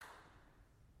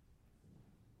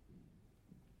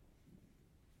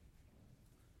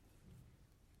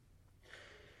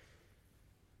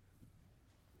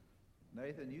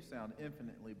Nathan, you sound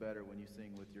infinitely better when you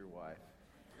sing with your wife.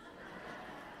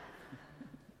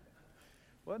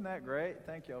 Wasn't that great?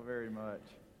 Thank y'all very much.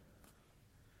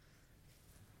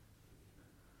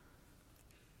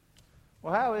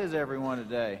 Well, how is everyone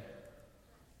today?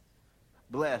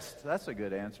 Blessed. That's a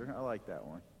good answer. I like that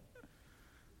one.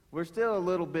 We're still a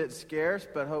little bit scarce,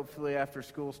 but hopefully after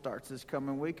school starts this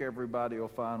coming week, everybody will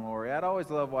find Lori. I'd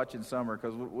always love watching summer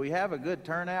because we have a good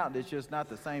turnout, and it's just not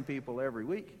the same people every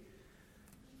week.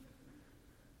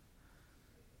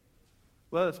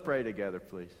 Let us pray together,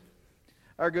 please.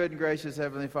 Our good and gracious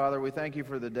Heavenly Father, we thank you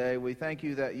for the day. We thank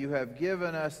you that you have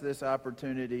given us this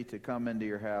opportunity to come into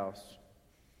your house.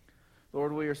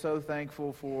 Lord, we are so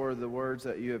thankful for the words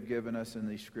that you have given us in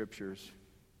these scriptures.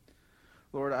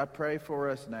 Lord, I pray for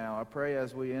us now. I pray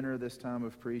as we enter this time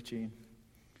of preaching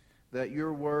that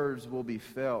your words will be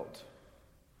felt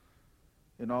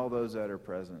in all those that are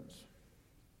present.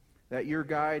 That your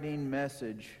guiding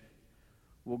message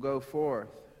will go forth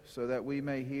so that we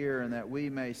may hear and that we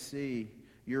may see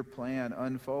your plan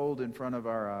unfold in front of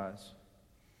our eyes.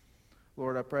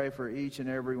 Lord, I pray for each and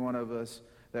every one of us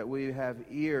that we have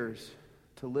ears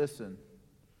to listen,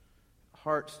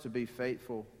 hearts to be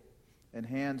faithful, and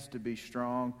hands to be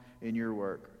strong in your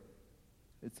work.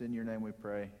 It's in your name we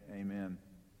pray. Amen.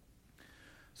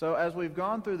 So as we've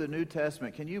gone through the New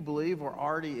Testament, can you believe we're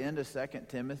already into 2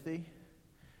 Timothy?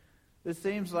 It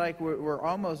seems like we're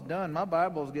almost done. My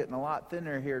Bible's getting a lot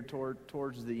thinner here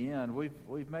towards the end.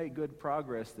 We've made good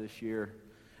progress this year.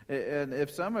 And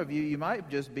if some of you might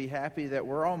just be happy that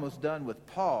we're almost done with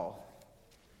Paul.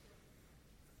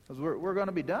 Because we're going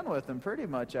to be done with him pretty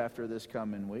much after this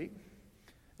coming week.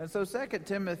 And so 2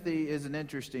 Timothy is an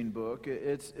interesting book.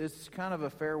 It's kind of a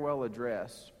farewell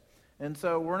address. And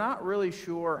so we're not really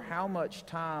sure how much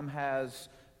time has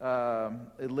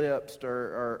ellipsed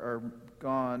or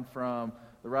gone from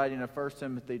the writing of 1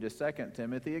 Timothy to 2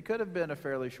 Timothy. It could have been a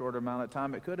fairly short amount of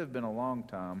time. It could have been a long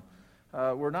time.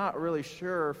 We're not really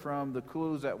sure from the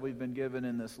clues that we've been given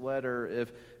in this letter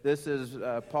if this is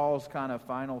Paul's kind of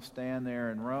final stand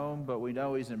there in Rome, but we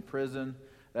know he's in prison,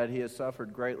 that he has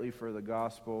suffered greatly for the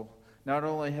gospel. Not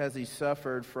only has he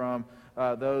suffered from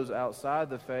those outside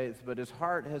the faith, but his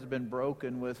heart has been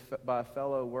broken by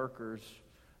fellow workers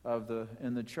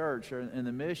in the church or in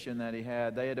the mission that he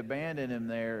had. They had abandoned him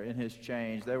there in his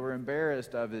change. They were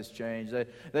embarrassed of his change.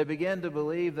 They began to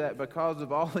believe that because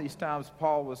of all these times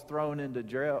Paul was thrown into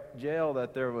jail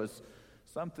that there was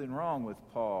something wrong with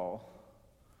Paul.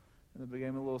 And they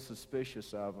became a little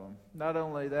suspicious of him. Not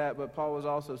only that, but Paul was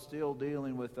also still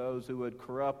dealing with those who would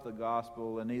corrupt the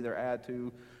gospel and either add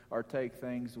to or take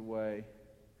things away.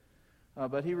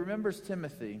 But he remembers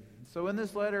Timothy. So in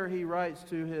this letter he writes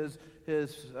to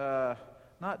his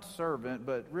not servant,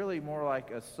 but really more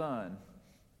like a son,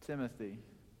 Timothy.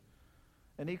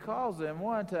 And he calls him,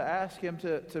 one, to ask him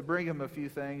to bring him a few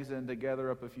things and to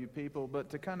gather up a few people,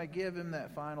 but to kind of give him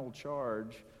that final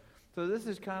charge. So this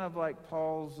is kind of like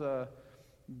Paul's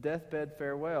deathbed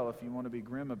farewell, if you want to be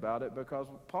grim about it, because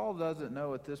Paul doesn't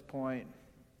know at this point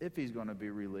if he's going to be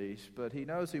released, but he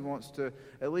knows he wants to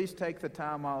at least take the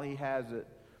time while he has it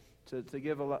to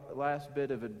give a last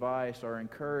bit of advice or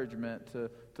encouragement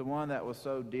to one that was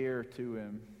so dear to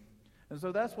him. And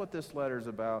so that's what this letter's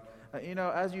about.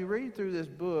 As you read through this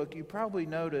book, you probably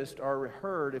noticed or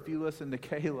heard, if you listen to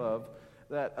Caleb,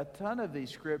 that a ton of these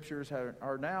scriptures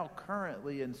are now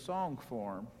currently in song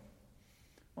form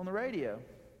on the radio.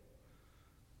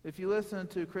 If you listen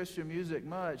to Christian music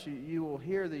much, you will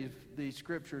hear these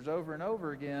scriptures over and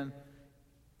over again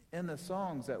in the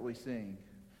songs that we sing.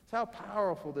 It's how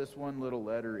powerful this one little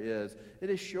letter is. It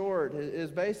is short. It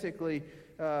is basically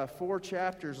 4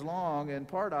 chapters long, and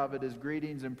part of it is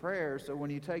greetings and prayers. So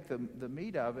when you take the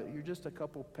meat of it, you're just a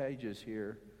couple pages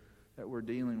here that we're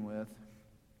dealing with.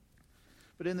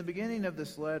 But in the beginning of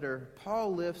this letter,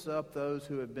 Paul lifts up those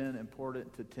who have been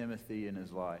important to Timothy in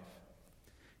his life.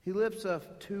 He lifts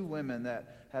up 2 women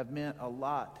that have meant a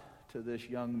lot to this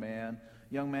young man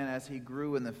as he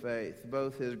grew in the faith,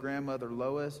 both his grandmother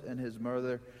Lois and his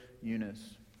mother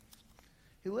Eunice.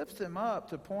 He lifts them up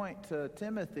to point to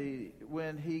Timothy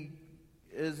when he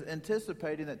is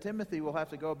anticipating that Timothy will have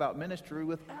to go about ministry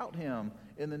without him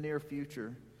in the near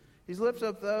future. He lifts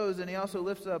up those, and he also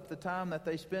lifts up the time that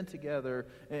they spent together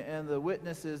and the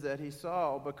witnesses that he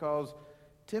saw, because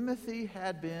Timothy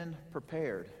had been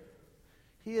prepared.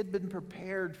 He had been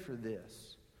prepared for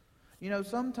this.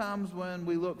 Sometimes when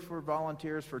we look for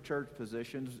volunteers for church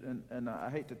positions, and I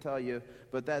hate to tell you,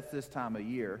 but that's this time of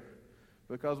year,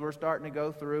 because we're starting to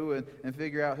go through and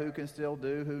figure out who can still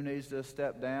do, who needs to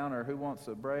step down, or who wants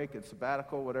a break, a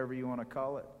sabbatical, whatever you want to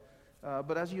call it.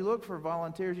 But as you look for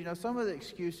volunteers, some of the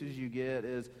excuses you get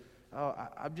is,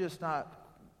 I'm just not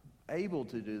able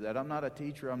to do that. I'm not a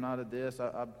teacher. I'm not a this.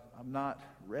 I'm not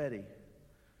ready.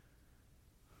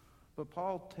 But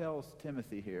Paul tells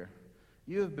Timothy here,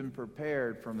 you have been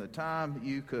prepared from the time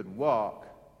you could walk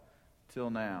till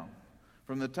now.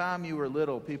 From the time you were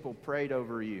little, people prayed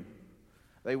over you.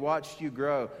 They watched you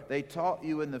grow. They taught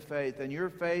you in the faith. And your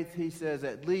faith, he says,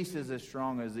 at least is as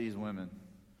strong as these women.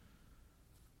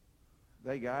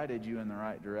 They guided you in the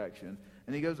right direction.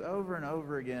 And he goes over and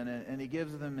over again, and he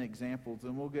gives them examples,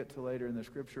 and we'll get to later in the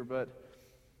scripture. But,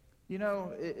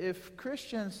 if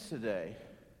Christians today,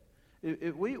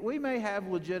 we may have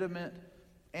legitimate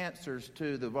answers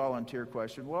to the volunteer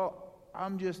question. Well, I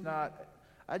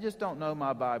just don't know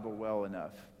my Bible well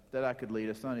enough that I could lead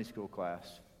a Sunday school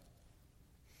class.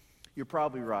 You're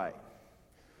probably right.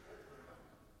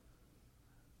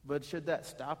 But should that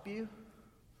stop you?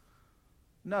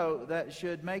 No, that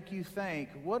should make you think,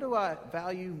 what do I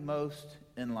value most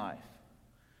in life?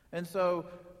 And so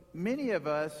many of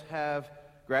us have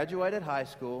graduated high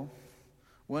school,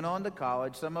 went on to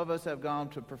college. Some of us have gone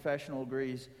to professional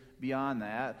degrees beyond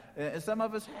that, and some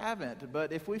of us haven't.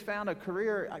 But if we found a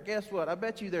career, guess what? I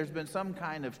bet you there's been some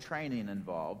kind of training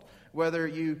involved. Whether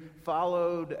you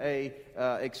followed a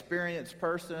experienced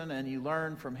person and you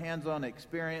learned from hands-on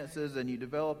experiences and you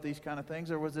developed these kind of things,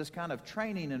 or was this kind of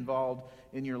training involved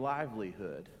in your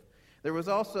livelihood? There was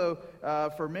also,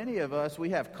 for many of us, we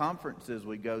have conferences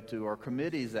we go to or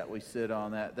committees that we sit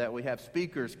on, that we have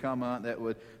speakers come on that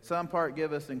would some part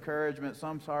give us encouragement,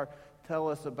 some part tell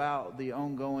us about the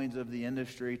ongoings of the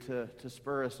industry to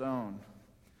spur us on.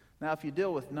 Now, if you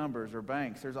deal with numbers or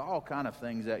banks, there's all kind of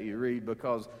things that you read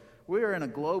because we are in a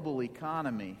global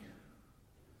economy.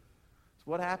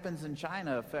 So what happens in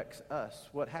China affects us.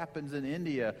 What happens in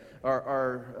India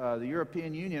or the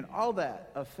European Union, all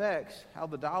that affects how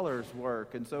the dollars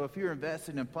work. And so if you're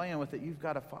investing and playing with it, you've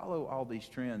got to follow all these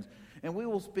trends. And we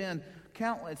will spend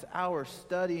countless hours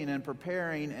studying and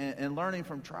preparing and learning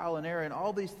from trial and error and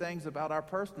all these things about our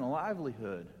personal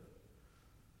livelihood.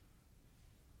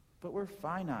 But we're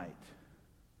finite.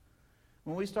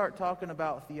 When we start talking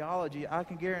about theology, I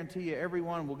can guarantee you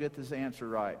everyone will get this answer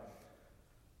right.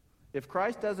 If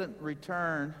Christ doesn't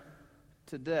return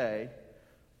today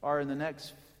or in the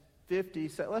next 50,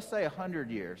 let's say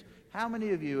 100 years, how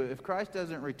many of you, if Christ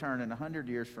doesn't return in 100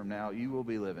 years from now, you will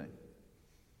be living?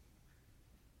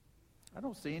 I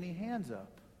don't see any hands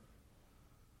up.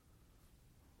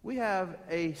 We have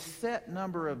a set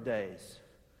number of days.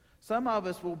 Some of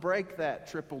us will break that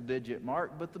triple-digit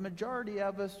mark, but the majority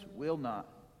of us will not.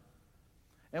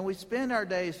 And we spend our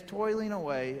days toiling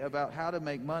away about how to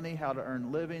make money, how to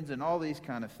earn livings, and all these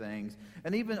kind of things.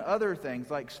 And even other things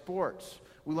like sports.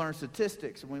 We learn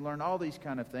statistics, and we learn all these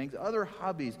kind of things. Other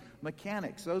hobbies,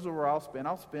 mechanics, those are where I'll spend.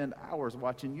 I'll spend hours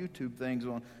watching YouTube things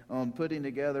on putting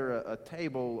together a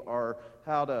table or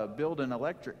how to build an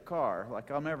electric car.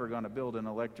 Like, I'm never going to build an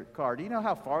electric car. Do you know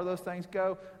how far those things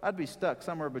go? I'd be stuck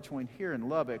somewhere between here and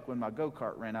Lubbock when my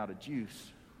go-kart ran out of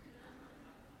juice.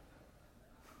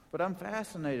 But I'm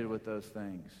fascinated with those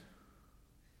things.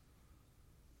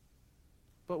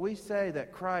 But we say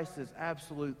that Christ is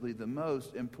absolutely the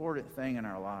most important thing in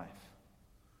our life.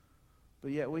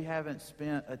 But yet we haven't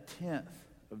spent a tenth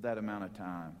of that amount of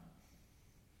time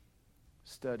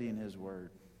studying His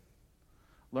Word,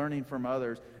 learning from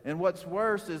others. And what's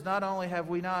worse is not only have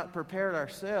we not prepared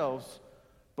ourselves,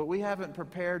 but we haven't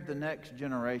prepared the next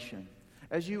generation.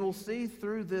 As you will see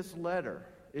through this letter,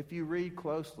 if you read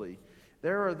closely,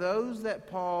 there are those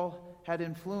that Paul had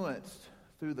influenced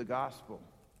through the gospel,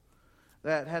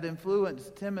 that had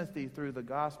influenced Timothy through the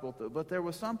gospel. But there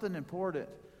was something important.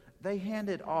 They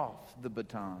handed off the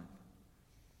baton.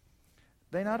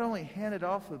 They not only handed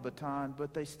off the baton,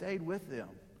 but they stayed with them.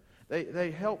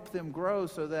 They helped them grow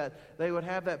so that they would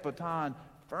have that baton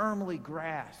firmly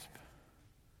grasped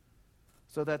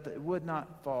so that it would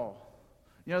not fall.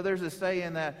 You know, there's a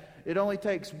saying that it only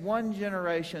takes one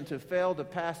generation to fail to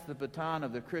pass the baton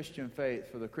of the Christian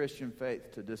faith for the Christian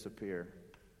faith to disappear.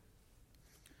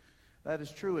 That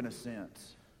is true in a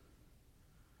sense.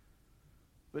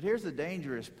 But here's the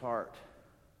dangerous part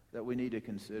that we need to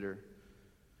consider.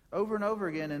 Over and over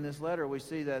again in this letter, we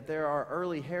see that there are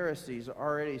early heresies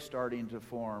already starting to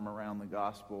form around the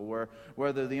gospel, where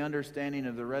whether the understanding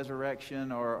of the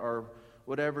resurrection or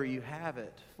whatever you have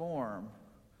it form.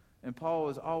 And Paul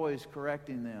was always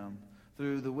correcting them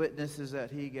through the witnesses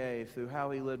that he gave, through how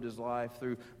he lived his life,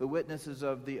 through the witnesses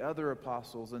of the other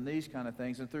apostles and these kind of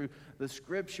things, and through the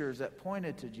scriptures that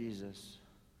pointed to Jesus.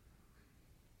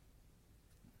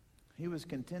 He was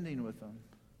contending with them.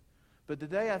 But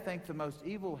today I think the most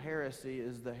evil heresy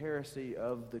is the heresy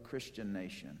of the Christian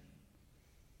nation.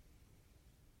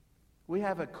 We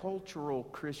have a cultural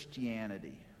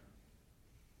Christianity.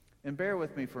 And bear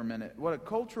with me for a minute. What a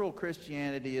cultural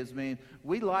Christianity is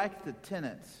we like the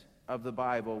tenets of the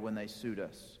Bible when they suit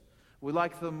us. We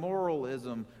like the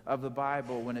moralism of the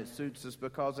Bible when it suits us,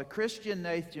 because a Christian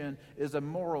nation is a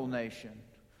moral nation.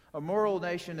 A moral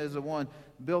nation is the one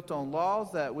built on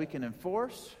laws that we can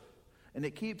enforce, and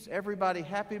it keeps everybody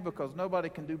happy because nobody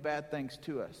can do bad things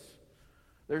to us.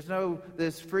 There's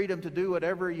this freedom to do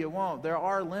whatever you want. There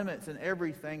are limits in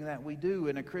everything that we do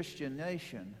in a Christian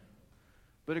nation.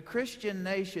 But a Christian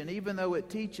nation, even though it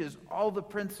teaches all the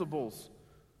principles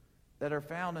that are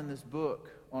found in this book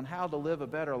on how to live a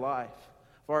better life,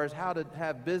 as far as how to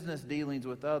have business dealings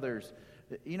with others,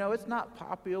 it's not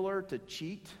popular to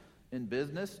cheat in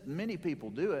business. Many people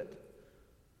do it.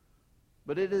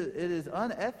 But it is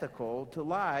unethical to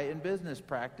lie in business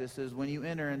practices when you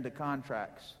enter into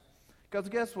contracts. Because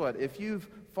guess what? If you've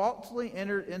falsely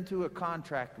entered into a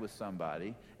contract with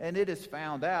somebody and it is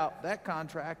found out, that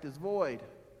contract is void.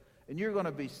 And you're going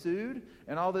to be sued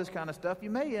and all this kind of stuff. You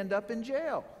may end up in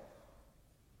jail.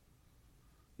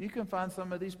 You can find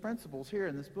some of these principles here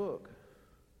in this book.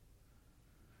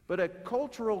 But a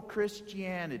cultural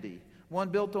Christianity, one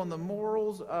built on the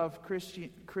morals of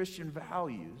Christian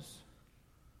values,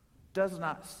 does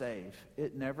not save.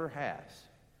 It never has,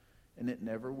 and it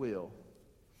never will.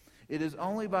 It is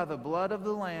only by the blood of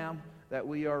the Lamb that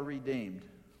we are redeemed.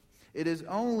 It is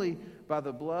only by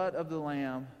the blood of the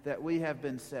Lamb that we have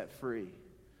been set free,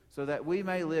 so that we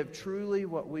may live truly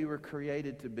what we were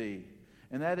created to be.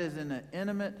 And that is in an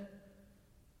intimate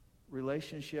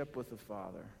relationship with the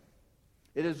Father.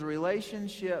 It is a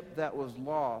relationship that was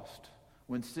lost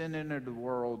when sin entered the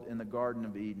world in the Garden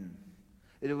of Eden.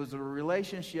 It was a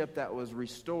relationship that was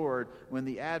restored when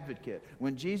the Advocate,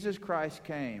 when Jesus Christ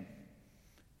came,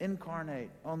 incarnate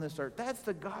on this earth. That's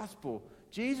the gospel.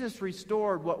 Jesus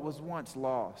restored what was once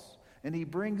lost, and he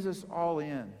brings us all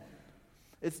in.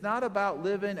 It's not about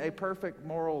living a perfect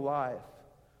moral life,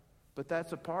 but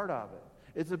that's a part of it.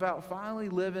 It's about finally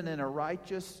living in a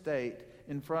righteous state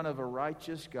in front of a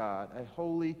righteous God, a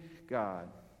holy God.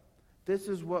 This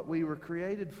is what we were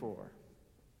created for.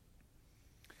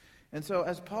 And so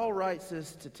as Paul writes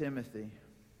this to Timothy,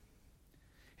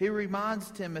 he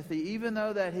reminds Timothy, even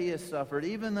though that he has suffered,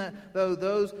 even though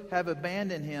those have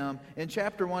abandoned him, in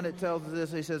chapter 1 it tells us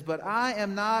this, he says, "But I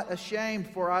am not ashamed,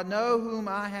 for I know whom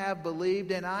I have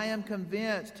believed, and I am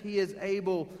convinced he is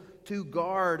able to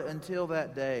guard until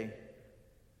that day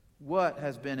what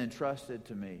has been entrusted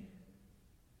to me."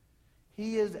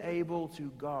 He is able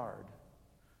to guard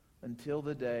until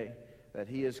the day that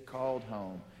he is called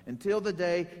home. Until the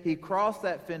day he crossed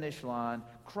that finish line,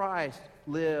 Christ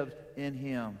lived in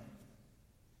him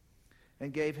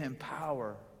and gave him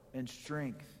power and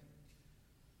strength.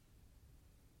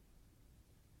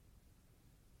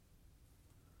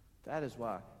 That is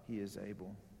why he is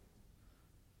able.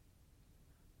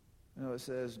 It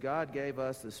says God gave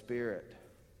us the Spirit.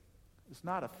 It's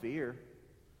not a fear.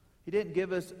 He didn't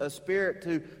give us a spirit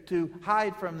to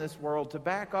hide from this world, to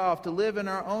back off, to live in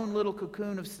our own little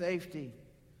cocoon of safety.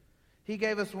 He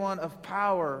gave us one of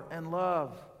power and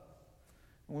love.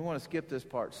 And we want to skip this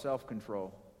part,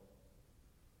 self-control.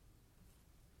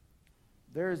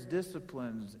 There's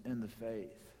disciplines in the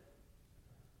faith.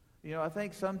 I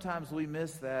think sometimes we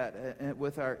miss that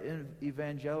with our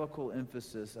evangelical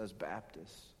emphasis as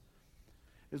Baptists.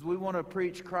 Is we want to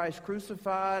preach Christ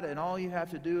crucified, and all you have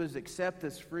to do is accept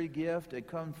this free gift and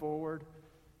come forward,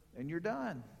 and you're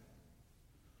done.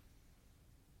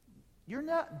 You're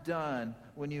not done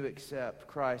when you accept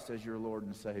Christ as your Lord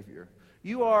and Savior.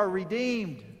 You are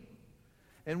redeemed.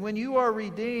 And when you are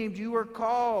redeemed, you are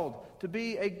called to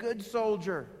be a good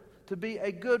soldier, to be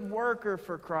a good worker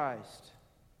for Christ.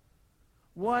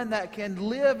 One that can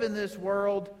live in this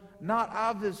world, not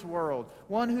of this world.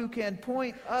 One who can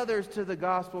point others to the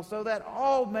gospel so that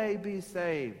all may be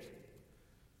saved.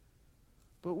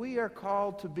 But we are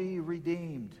called to be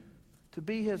redeemed, to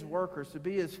be his workers, to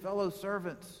be his fellow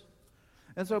servants.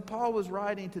 And so Paul was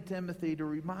writing to Timothy to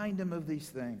remind him of these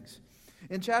things.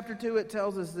 In chapter 2 it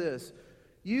tells us this,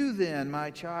 "You then, my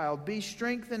child, be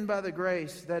strengthened by the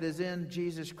grace that is in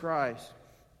Jesus Christ.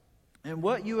 And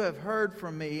what you have heard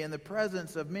from me in the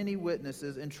presence of many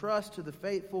witnesses, entrust to the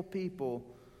faithful people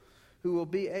who will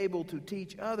be able to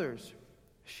teach others,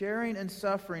 sharing in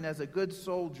suffering as a good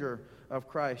soldier of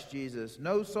Christ Jesus.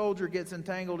 No soldier gets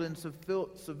entangled in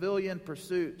civilian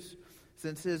pursuits,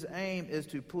 since his aim is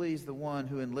to please the one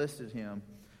who enlisted him.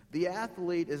 The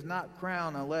athlete is not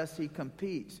crowned unless he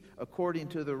competes according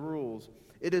to the rules.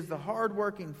 It is the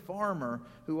hard-working farmer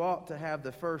who ought to have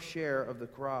the first share of the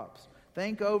crops.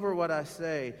 Think over what I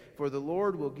say, for the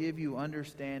Lord will give you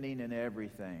understanding in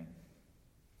everything.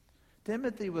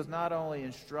 Timothy was not only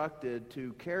instructed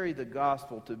to carry the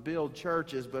gospel, to build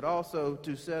churches, but also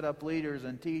to set up leaders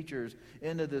and teachers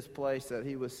into this place that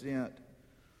he was sent,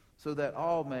 so that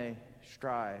all may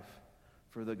strive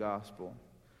for the gospel.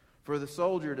 For the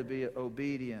soldier to be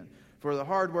obedient, for the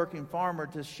hardworking farmer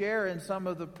to share in some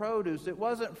of the produce. It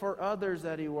wasn't for others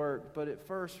that he worked, but it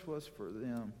first was for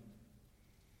them.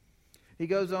 He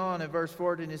goes on in verse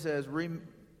 14, he says,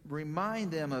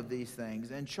 Remind them of these things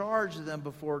and charge them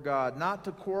before God, not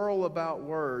to quarrel about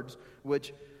words,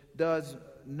 which does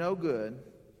no good,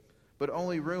 but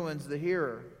only ruins the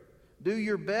hearer. Do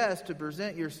your best to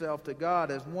present yourself to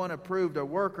God as one approved, a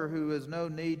worker who has no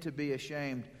need to be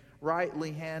ashamed,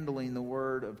 rightly handling the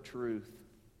word of truth.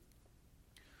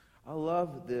 I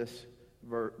love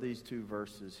these two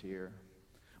verses here.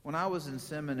 When I was in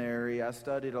seminary, I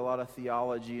studied a lot of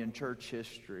theology and church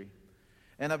history.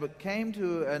 And I came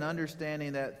to an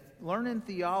understanding that learning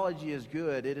theology is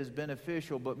good, it is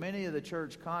beneficial, but many of the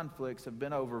church conflicts have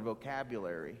been over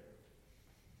vocabulary.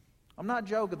 I'm not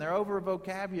joking, they're over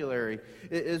vocabulary.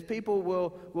 Is people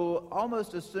will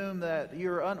almost assume that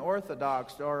you're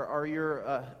unorthodox or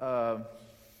you're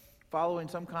following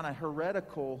some kind of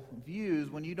heretical views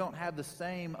when you don't have the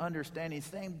same understanding,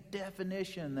 same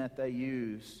definition that they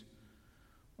use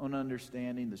on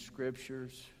understanding the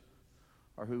Scriptures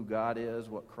or who God is,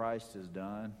 what Christ has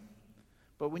done.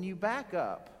 But when you back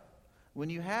up, when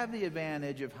you have the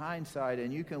advantage of hindsight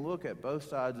and you can look at both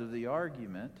sides of the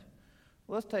argument,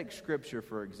 let's take Scripture,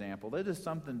 for example. That is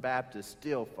something Baptists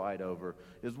still fight over,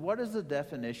 is what is the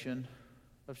definition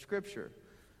of Scripture?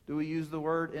 Do we use the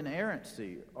word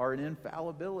inerrancy or an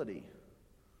infallibility?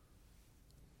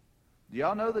 Do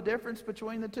y'all know the difference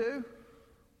between the two?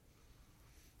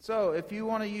 So, if you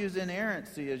want to use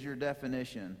inerrancy as your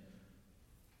definition,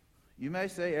 you may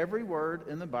say every word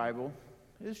in the Bible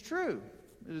is true.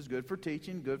 It is good for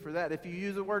teaching, good for that. If you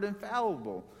use the word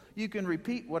infallible, you can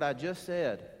repeat what I just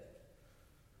said.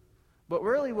 But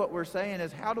really what we're saying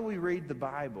is, how do we read the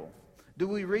Bible? Do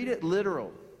we read it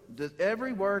literal? Does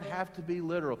every word have to be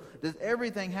literal? Does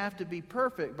everything have to be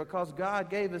perfect because God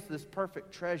gave us this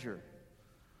perfect treasure?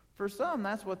 For some,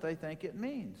 that's what they think it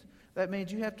means. That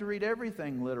means you have to read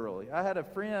everything literally. I had a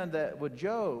friend that would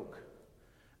joke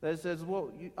that says,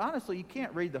 well, honestly, you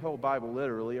can't read the whole Bible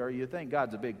literally, or you think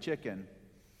God's a big chicken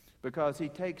because he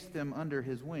takes them under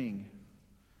his wing.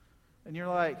 And you're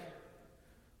like,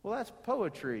 well, that's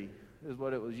poetry, is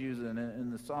what it was using in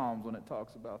the Psalms when it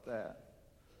talks about that.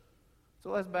 So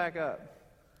let's back up.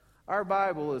 Our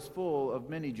Bible is full of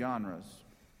many genres.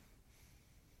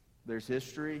 There's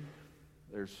history,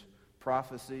 there's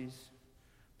prophecies,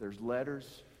 there's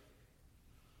letters,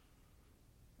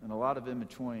 and a lot of in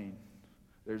between.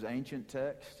 There's ancient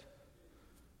text.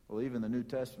 Well, even the New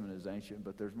Testament is ancient,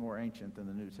 but there's more ancient than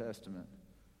the New Testament.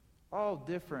 All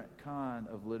different kind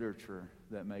of literature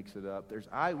that makes it up. There's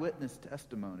eyewitness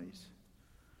testimonies.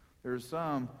 There's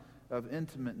some of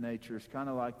intimate natures, kind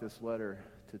of like this letter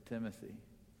to Timothy.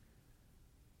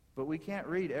 But we can't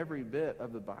read every bit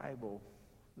of the Bible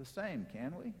the same,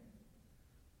 can we?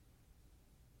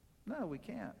 No, we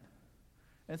can't.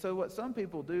 And so what some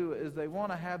people do is they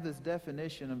want to have this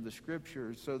definition of the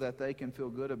Scriptures so that they can feel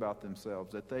good about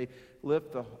themselves, that they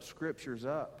lift the Scriptures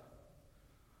up.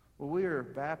 Well, we are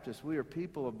Baptists, we are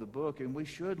people of the book, and we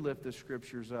should lift the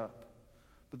Scriptures up.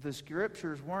 But the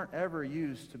Scriptures weren't ever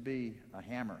used to be a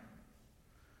hammer.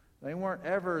 They weren't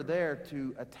ever there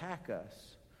to attack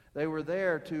us. They were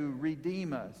there to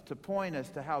redeem us, to point us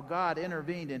to how God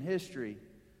intervened in history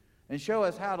and show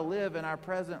us how to live in our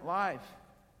present life.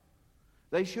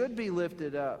 They should be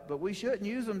lifted up, but we shouldn't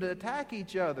use them to attack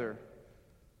each other.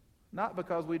 Not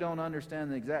because we don't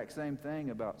understand the exact same thing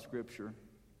about Scripture.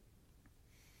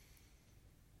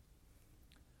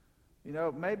 You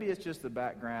know, maybe it's just the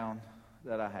background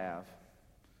that I have.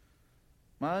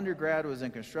 My undergrad was in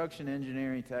construction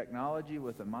engineering technology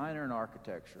with a minor in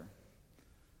architecture.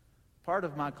 Part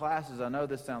of my classes, I know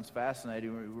this sounds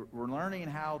fascinating, we're learning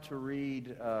how to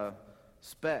read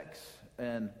specs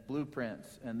and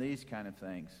blueprints and these kind of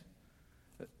things.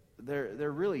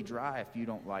 They're really dry if you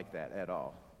don't like that at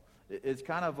all. It's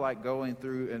kind of like going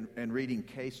through and reading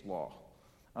case law.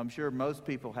 I'm sure most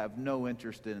people have no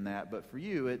interest in that, but for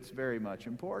you, it's very much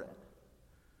important.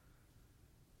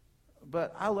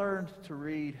 But I learned to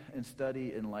read and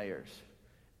study in layers.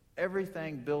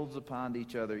 Everything builds upon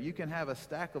each other. You can have a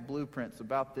stack of blueprints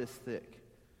about this thick,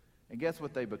 and guess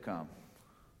what they become?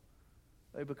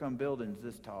 they become buildings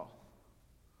this tall.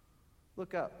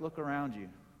 Look up, look around you.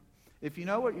 If you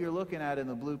know what you're looking at in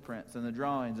the blueprints and the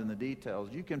drawings and the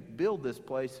details, you can build this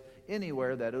place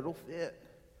anywhere that it'll fit,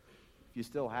 if you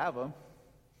still have them.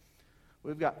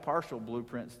 We've got partial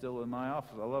blueprints still in my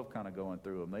office. I love kind of going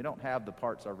through them. They don't have the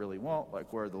parts I really want,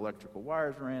 like where the electrical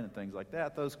wires ran and things like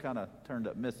that. Those kind of turned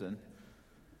up missing.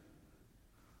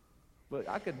 But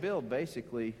I could build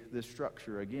basically this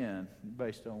structure again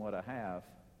based on what I have.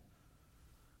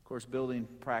 Of course, building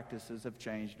practices have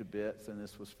changed a bit since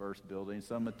this was first building.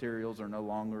 Some materials are no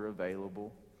longer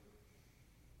available.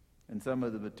 And some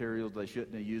of the materials they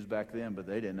shouldn't have used back then, but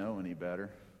they didn't know any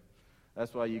better.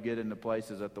 That's why you get into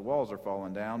places that the walls are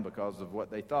falling down because of what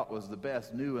they thought was the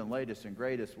best, new and latest and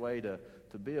greatest way to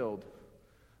build.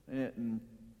 And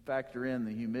factor in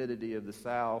the humidity of the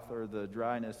South or the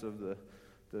dryness of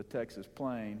the Texas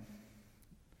plain.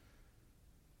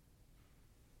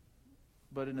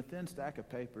 But in a thin stack of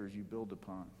papers you build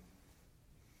upon.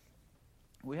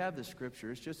 We have the scripture.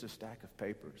 It's just a stack of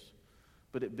papers,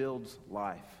 but it builds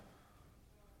life.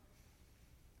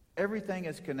 Everything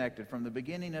is connected from the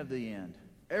beginning of the end.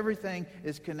 Everything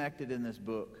is connected in this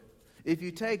book. If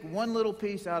you take one little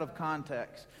piece out of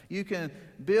context, you can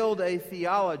build a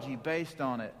theology based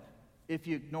on it if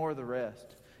you ignore the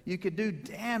rest. You could do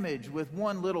damage with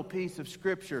one little piece of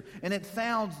scripture, and it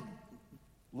sounds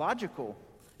logical.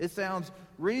 It sounds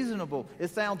reasonable. It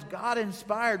sounds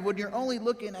God-inspired when you're only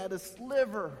looking at a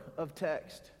sliver of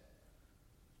text.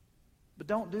 But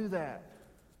don't do that.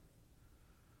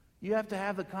 You have to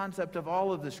have the concept of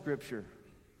all of the Scripture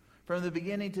from the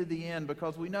beginning to the end,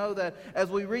 because we know that as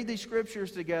we read these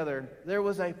Scriptures together, there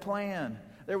was a plan.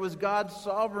 There was God's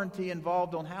sovereignty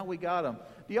involved on how we got them.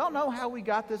 Do y'all know how we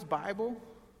got this Bible?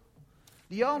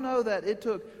 Do y'all know that it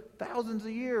took thousands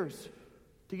of years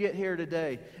to get here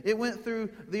today? It went through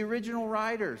the original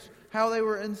writers, how they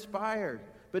were inspired.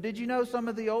 But did you know some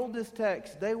of the oldest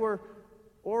texts, they were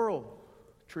oral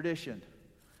tradition.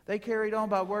 They carried on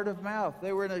by word of mouth.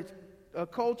 They were in a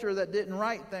culture that didn't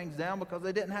write things down because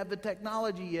they didn't have the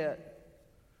technology yet.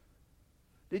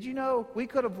 Did you know we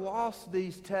could have lost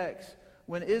these texts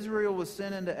when Israel was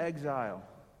sent into exile?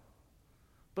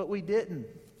 But we didn't.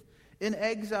 In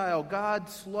exile, God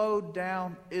slowed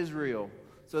down Israel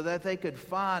so that they could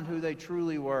find who they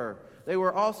truly were. They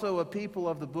were also a people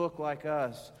of the book like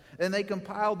us. And they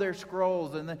compiled their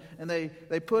scrolls and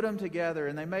they put them together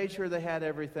and they made sure they had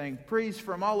everything. Priests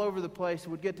from all over the place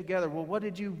would get together. Well, what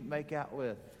did you make out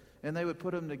with? And they would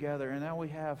put them together. And now we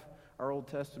have our Old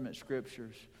Testament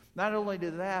scriptures. Not only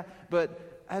did that,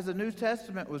 but as the New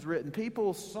Testament was written,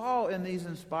 people saw in these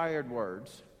inspired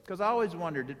words. Because I always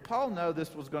wondered, did Paul know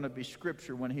this was going to be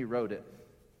scripture when he wrote it?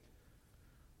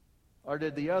 Or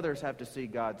did the others have to see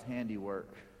God's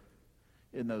handiwork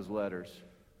in those letters?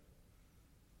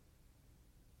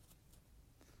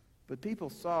 But people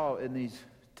saw in these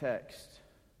texts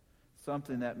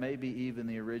something that maybe even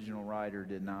the original writer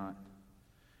did not.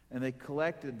 And they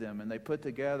collected them and they put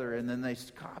together and then they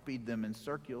copied them and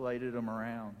circulated them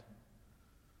around.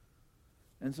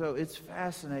 And so it's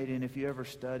fascinating if you ever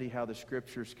study how the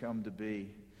scriptures come to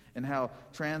be and how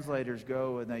translators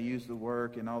go and they use the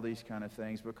work and all these kind of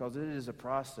things, because it is a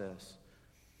process.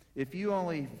 If you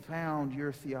only found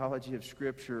your theology of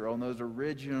scripture on those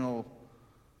original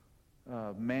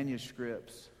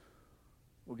manuscripts,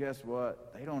 well, guess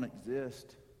what? They don't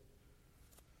exist.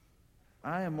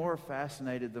 I am more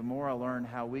fascinated the more I learn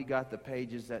how we got the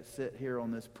pages that sit here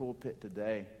on this pulpit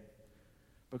today,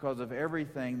 because of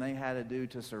everything they had to do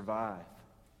to survive.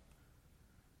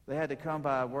 They had to come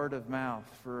by word of mouth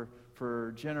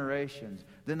for generations.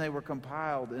 Then they were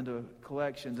compiled into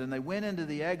collections, and they went into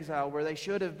the exile where they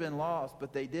should have been lost,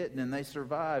 but they didn't, and they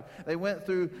survived. They went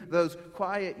through those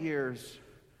quiet years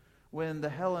when the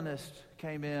Hellenists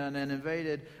came in and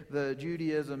invaded the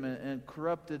Judaism and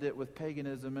corrupted it with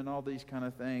paganism and all these kind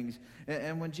of things.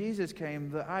 And when Jesus came,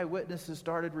 the eyewitnesses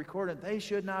started recording. They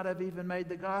should not have even made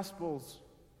the Gospels.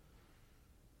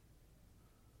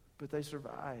 But they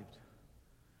survived.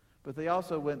 But they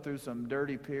also went through some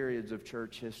dirty periods of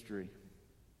church history.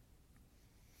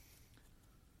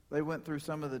 They went through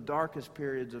some of the darkest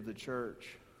periods of the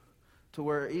church, to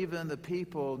where even the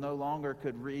people no longer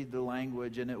could read the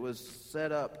language, and it was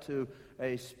set up to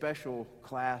a special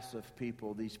class of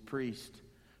people, these priests,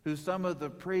 who some of the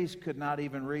priests could not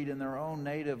even read in their own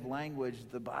native language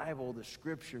the Bible, the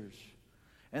Scriptures.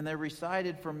 And they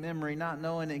recited from memory, not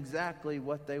knowing exactly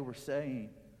what they were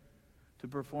saying, to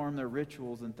perform their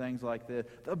rituals and things like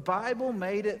that. The Bible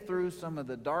made it through some of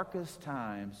the darkest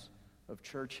times of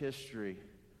church history,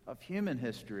 of human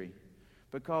history,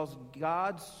 because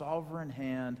God's sovereign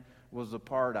hand was a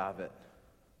part of it.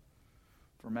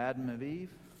 From Adam and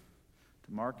Eve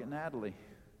to Mark and Natalie,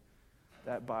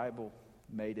 that Bible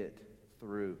made it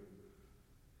through.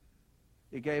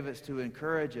 It gave us to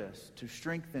encourage us, to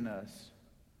strengthen us,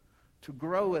 to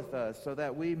grow with us so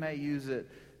that we may use it.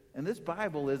 And this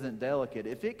Bible isn't delicate.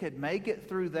 If it could make it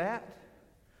through that,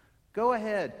 go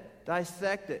ahead,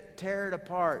 dissect it, tear it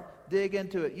apart, dig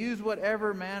into it. Use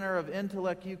whatever manner of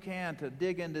intellect you can to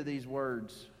dig into these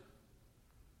words.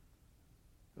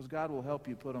 Because God will help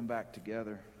you put them back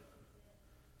together.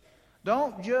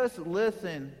 Don't just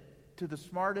listen to the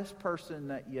smartest person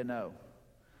that you know.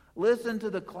 Listen to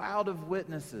the cloud of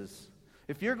witnesses.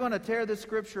 If you're going to tear the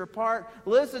Scripture apart,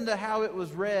 listen to how it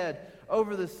was read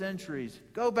over the centuries.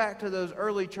 Go back to those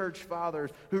early church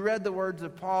fathers who read the words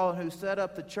of Paul and who set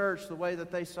up the church the way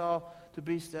that they saw to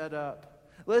be set up.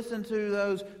 Listen to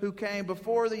those who came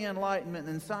before the Enlightenment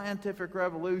and scientific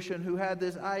revolution who had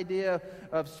this idea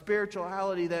of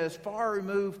spirituality that is far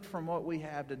removed from what we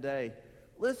have today.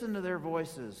 Listen to their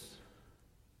voices,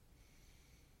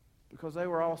 because they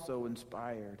were also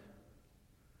inspired.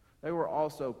 They were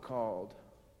also called.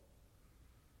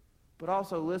 But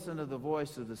also listen to the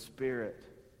voice of the Spirit.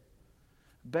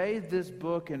 Bathe this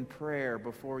book in prayer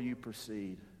before you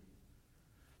proceed,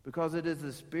 because it is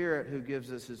the Spirit who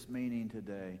gives us its meaning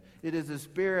today. It is the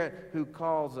Spirit who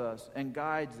calls us and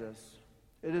guides us.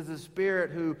 It is the Spirit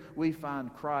who we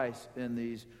find Christ in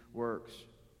these works.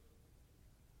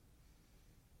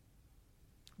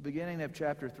 The beginning of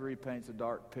chapter 3 paints a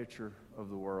dark picture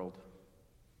of the world.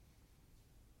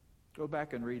 Go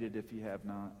back and read it if you have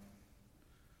not.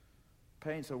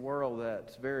 Paints a world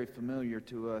that's very familiar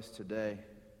to us today.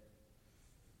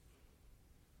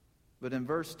 But in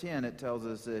verse 10 it tells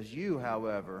us this: "You,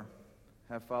 however,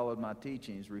 have followed my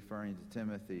teachings," referring to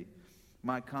Timothy,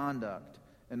 "my conduct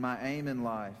and my aim in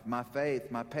life, my faith,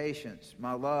 my patience,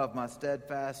 my love, my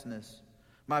steadfastness,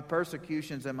 my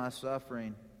persecutions and my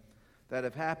suffering that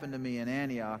have happened to me in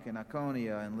Antioch and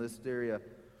Iconium and Lystra."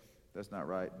 That's not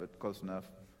right, but close enough.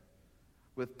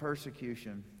 "With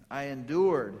persecution I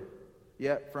endured,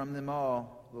 yet from them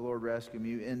all the Lord rescued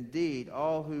me. Indeed,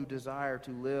 all who desire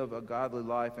to live a godly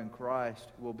life in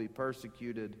Christ will be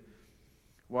persecuted,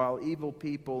 while evil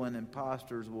people and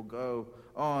impostors will go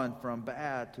on from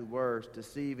bad to worse,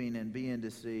 deceiving and being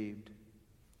deceived."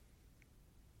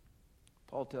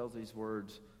 Paul tells these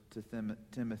words to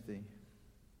Timothy.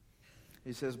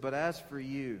 He says, "But as for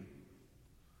you,"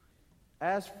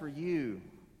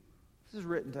 this is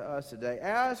written to us today,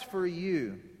 "as for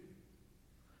you,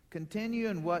 continue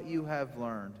in what you have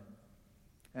learned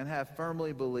and have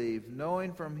firmly believed,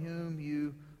 knowing from whom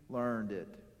you learned it."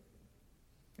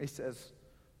 He says,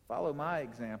 follow my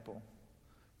example.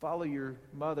 Follow your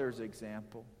mother's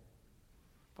example.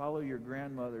 Follow your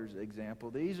grandmother's example.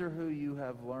 These are who you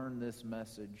have learned this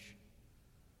message.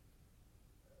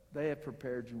 They have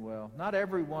prepared you well. Not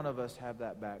every one of us have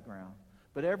that background,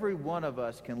 but every one of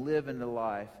us can live in the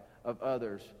life of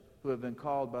others who have been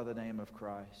called by the name of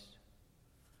Christ,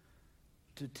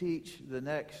 to teach the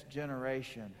next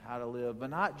generation how to live, but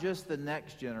not just the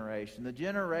next generation, the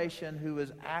generation who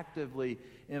is actively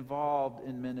involved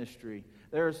in ministry.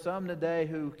 There are some today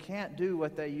who can't do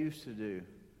what they used to do,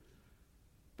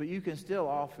 but you can still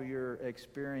offer your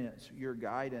experience, your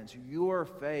guidance, your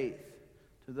faith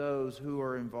to those who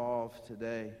are involved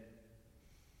today.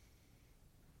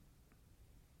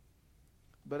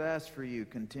 "But as for you,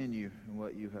 continue in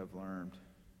what you have learned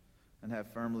and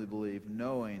have firmly believed,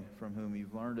 knowing from whom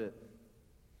you've learned it."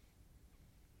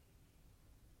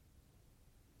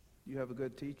 You have a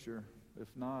good teacher.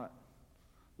 If not,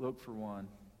 look for one.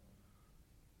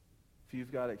 If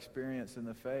you've got experience in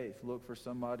the faith, look for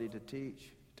somebody to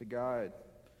teach, to guide.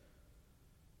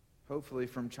 Hopefully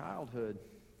from childhood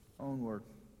onward.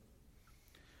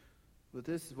 But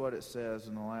this is what it says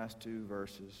in the last two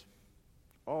verses.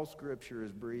 "All Scripture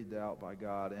is breathed out by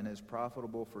God and is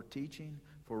profitable for teaching,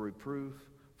 for reproof,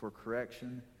 for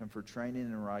correction, and for training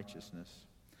in righteousness,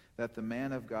 that the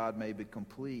man of God may be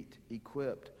complete,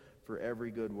 equipped for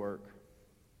every good work."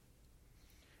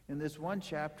 In this one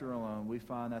chapter alone, we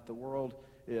find that the world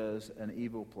is an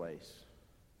evil place.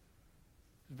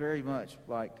 Very much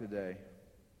like today.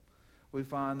 We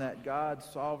find that God's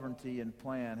sovereignty and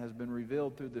plan has been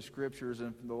revealed through the Scriptures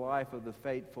and from the life of the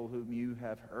faithful whom you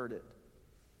have heard it.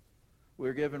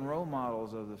 We're given role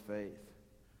models of the faith,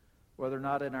 whether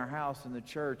not in our house, in the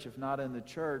church. If not in the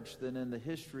church, then in the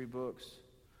history books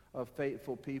of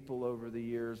faithful people over the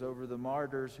years, over the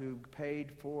martyrs who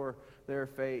paid for their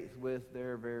faith with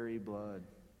their very blood.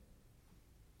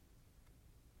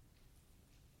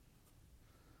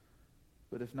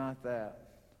 But if not that,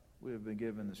 we have been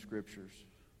given the Scriptures,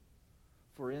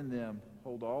 For in them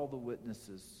hold all the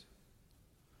witnesses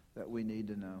that we need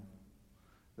to know.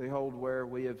 They hold where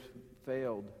we have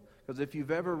failed. Because if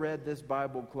you've ever read this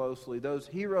Bible closely, those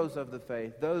heroes of the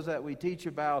faith, those that we teach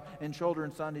about in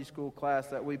children's Sunday school class,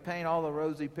 that we paint all the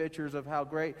rosy pictures of how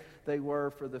great they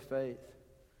were for the faith,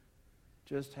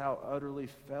 just how utterly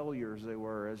failures they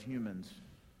were as humans.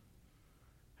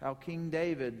 How King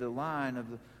David, the line of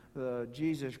the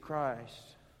Jesus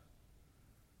Christ,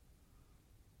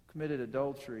 committed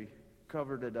adultery,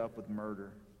 covered it up with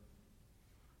murder.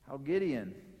 How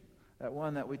Gideon, that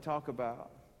one that we talk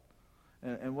about,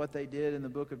 and what they did in the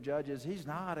book of Judges, he's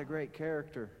not a great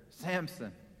character.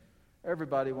 Samson.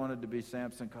 Everybody wanted to be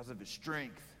Samson because of his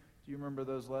strength. Do you remember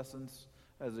those lessons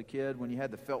as a kid when you had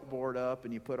the felt board up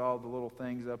and you put all the little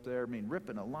things up there? I mean,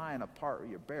 ripping a lion apart with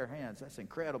your bare hands, that's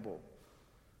incredible.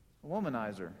 A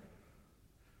womanizer.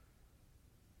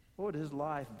 What would his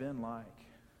life been like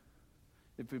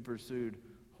if he pursued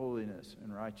holiness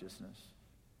and righteousness?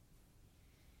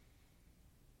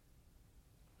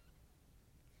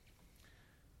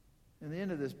 In the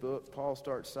end of this book, Paul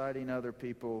starts citing other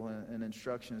people and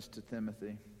instructions to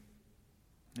Timothy.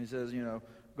 He says,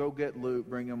 go get Luke,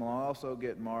 bring him along. Also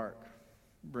get Mark,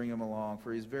 bring him along,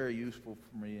 for he's very useful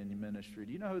for me in ministry.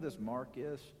 Do you know who this Mark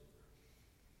is?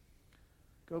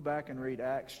 Go back and read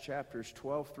Acts chapters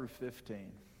 12 through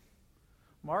 15.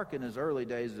 Mark, in his early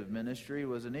days of ministry,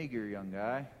 was an eager young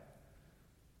guy,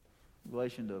 in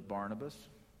relation to Barnabas,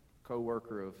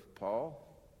 co-worker of Paul.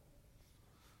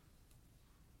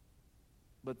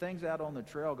 But things out on the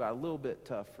trail got a little bit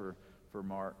tough for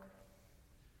Mark.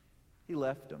 He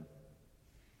left him.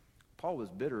 Paul was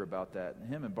bitter about that, and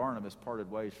him and Barnabas parted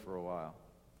ways for a while.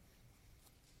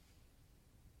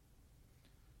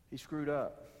 He screwed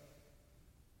up.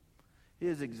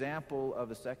 His example of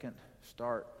a second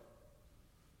start.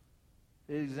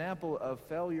 His example of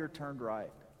failure turned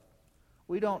right.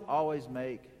 We don't always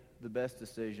make the best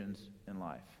decisions in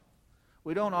life.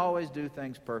 We don't always do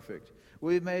things perfect.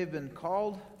 We may have been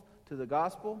called to the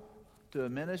gospel, to a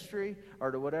ministry, or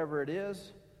to whatever it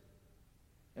is,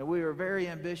 and we are very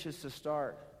ambitious to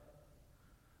start.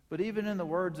 But even in the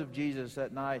words of Jesus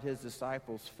that night, his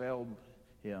disciples failed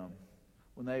him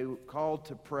when they called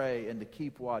to pray and to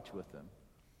keep watch with him.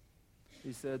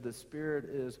 He said, the spirit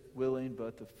is willing,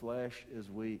 but the flesh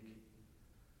is weak.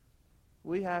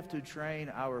 We have to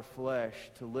train our flesh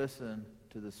to listen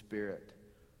to the Spirit.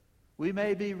 We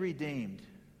may be redeemed,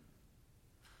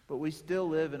 but we still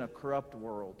live in a corrupt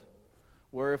world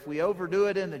where if we overdo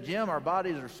it in the gym, our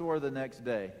bodies are sore the next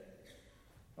day.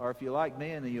 Or if you're like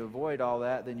me and you avoid all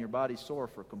that, then your body's sore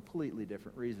for a completely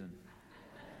different reason.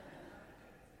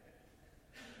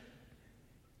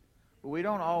 But we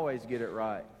don't always get it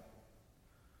right.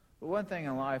 But one thing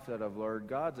in life that I've learned,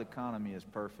 God's economy is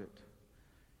perfect.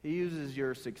 He uses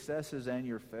your successes and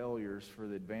your failures for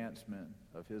the advancement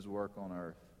of his work on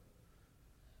earth.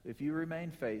 If you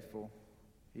remain faithful,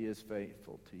 he is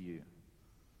faithful to you.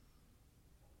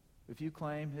 If you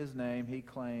claim his name, he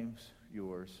claims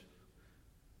yours.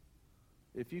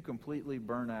 If you completely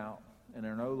burn out and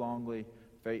are no longer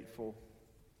faithful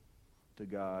to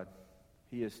God,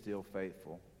 he is still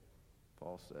faithful,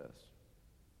 Paul says.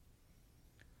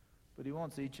 But he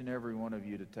wants each and every one of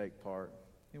you to take part.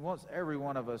 He wants every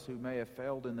one of us who may have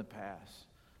failed in the past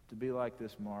to be like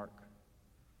this Mark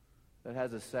that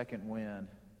has a second win,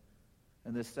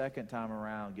 and this second time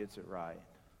around gets it right.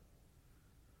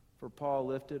 For Paul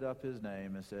lifted up his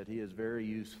name and said, he is very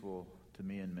useful to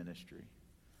me in ministry.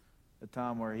 A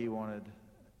time where he wanted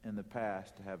in the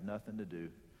past to have nothing to do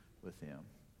with him.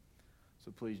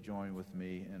 So please join with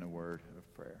me in a word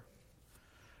of prayer.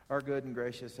 Our good and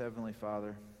gracious Heavenly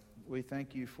Father, we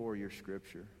thank you for your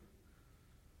scripture,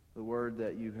 the word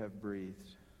that you have breathed.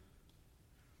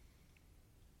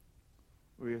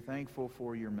 We are thankful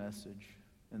for your message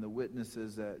and the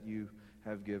witnesses that you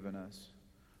have given us,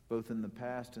 both in the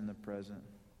past and the present.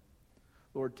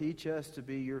 Lord, teach us to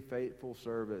be your faithful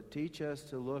servant. Teach us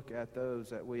to look at those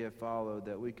that we have followed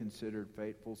that we considered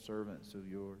faithful servants of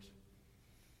yours.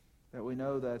 That we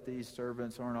know that these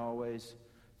servants aren't always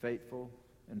faithful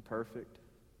and perfect.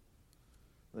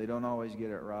 They don't always get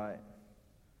it right.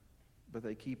 But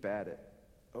they keep at it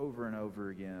over and over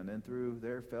again. And through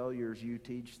their failures, you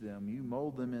teach them. You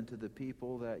mold them into the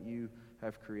people that you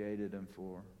have created them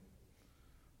for.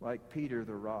 Like Peter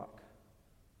the rock,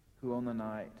 who on the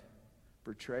night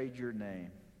betrayed your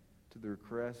name to the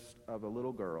request of a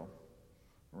little girl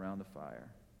around the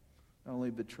fire. Not only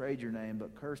betrayed your name,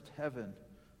 but cursed heaven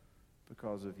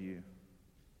because of you.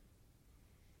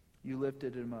 You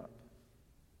lifted him up.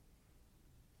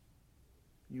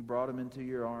 You brought him into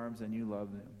your arms and you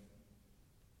loved him.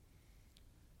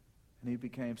 And he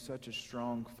became such a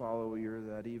strong follower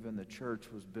that even the church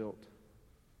was built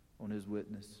on his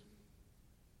witness.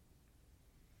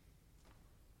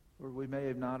 Lord, we may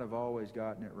have not have always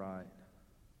gotten it right,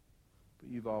 but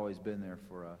you've always been there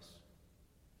for us.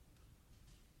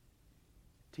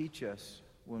 Teach us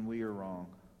when we are wrong.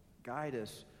 Guide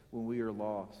us when we are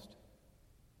lost.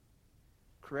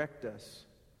 Correct us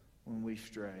when we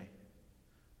stray.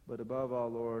 But above all,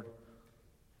 Lord,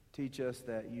 teach us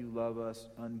that you love us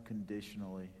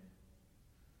unconditionally,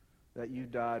 that you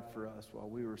died for us while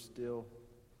we were still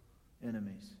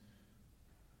enemies.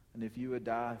 And if you would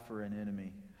die for an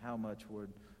enemy, how much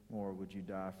more would you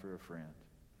die for a friend?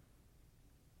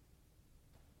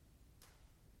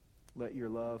 Let your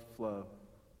love flow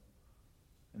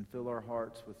and fill our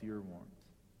hearts with your warmth.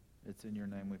 It's in your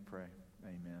name we pray.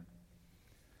 Amen.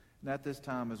 And at this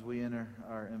time, as we enter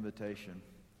our invitation,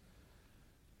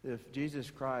 if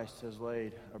Jesus Christ has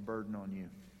laid a burden on you,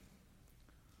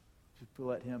 to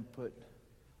let him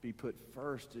be put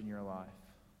first in your life,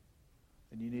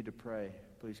 and you need to pray,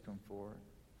 please come forward.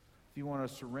 If you want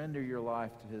to surrender your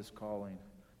life to his calling,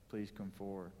 please come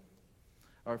forward.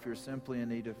 Or if you're simply in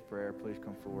need of prayer, please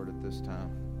come forward at this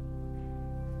time.